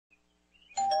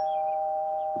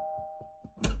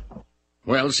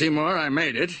Well, Seymour, I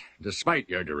made it, despite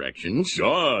your directions.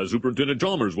 Ah, Superintendent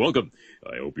Chalmers, welcome.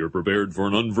 I hope you're prepared for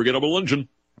an unforgettable luncheon.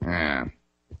 Yeah.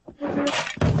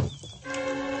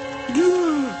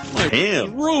 My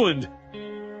ham ruined.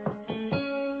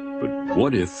 But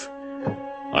what if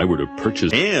I were to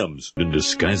purchase hams and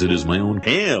disguise it as my own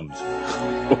hams?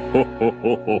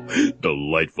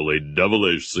 Delightfully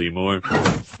devilish, Seymour.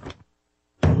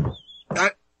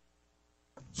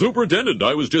 Superintendent,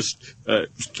 I was just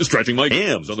stretching my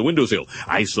hams on the windowsill.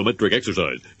 Isometric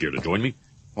exercise. Care to join me?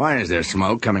 Why is there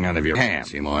smoke coming out of your ham,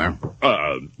 Seymour?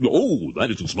 Oh, that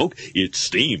isn't smoke. It's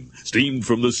steam. Steam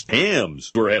from the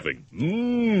hams we're having.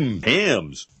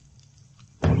 Hams.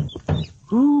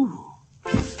 Ooh.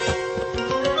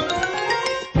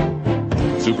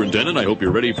 Superintendent, I hope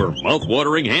you're ready for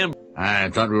mouth-watering ham. I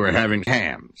thought we were having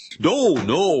hams.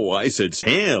 No, I said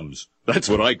hams. That's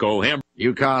what I call ham.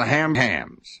 You call ham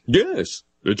hams? Yes,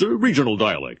 it's a regional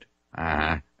dialect.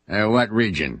 What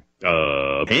region?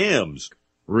 Hams.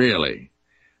 Really?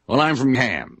 Well, I'm from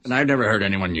Hams, and I've never heard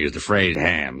anyone use the phrase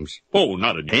hams. Oh,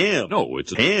 not a ham. No,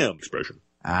 it's a ham expression.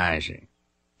 I see.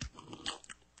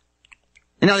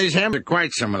 You know, these hams are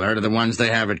quite similar to the ones they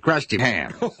have at Krusty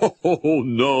Ham. Oh,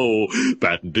 no.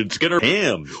 Patented Skinner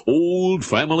ham. Old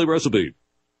family recipe.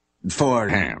 For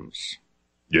hams.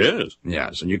 Yes.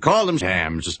 Yes, and you call them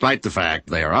hams despite the fact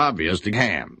they are obviously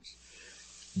hams.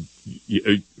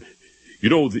 You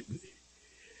know,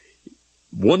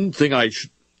 one thing I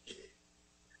should...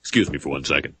 Excuse me for 1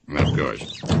 second. Of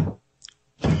course.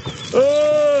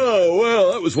 Oh,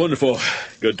 well, that was wonderful.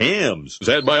 Good hams.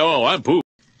 Had by all. I'm poop.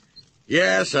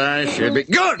 Yes, I should be.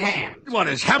 Good ham! What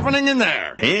is happening in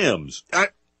there? Hams.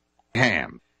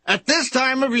 Ham. At this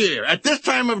time of year, at this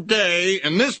time of day,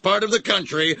 in this part of the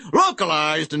country,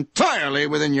 localized entirely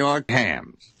within your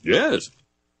hams. Yes.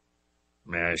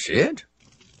 That's it?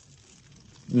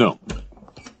 No.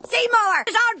 Seymour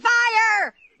is on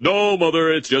fire! No,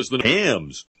 Mother, it's just the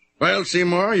hams. Well,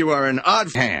 Seymour, you are an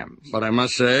odd ham, but I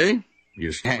must say,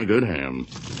 you stand a good ham.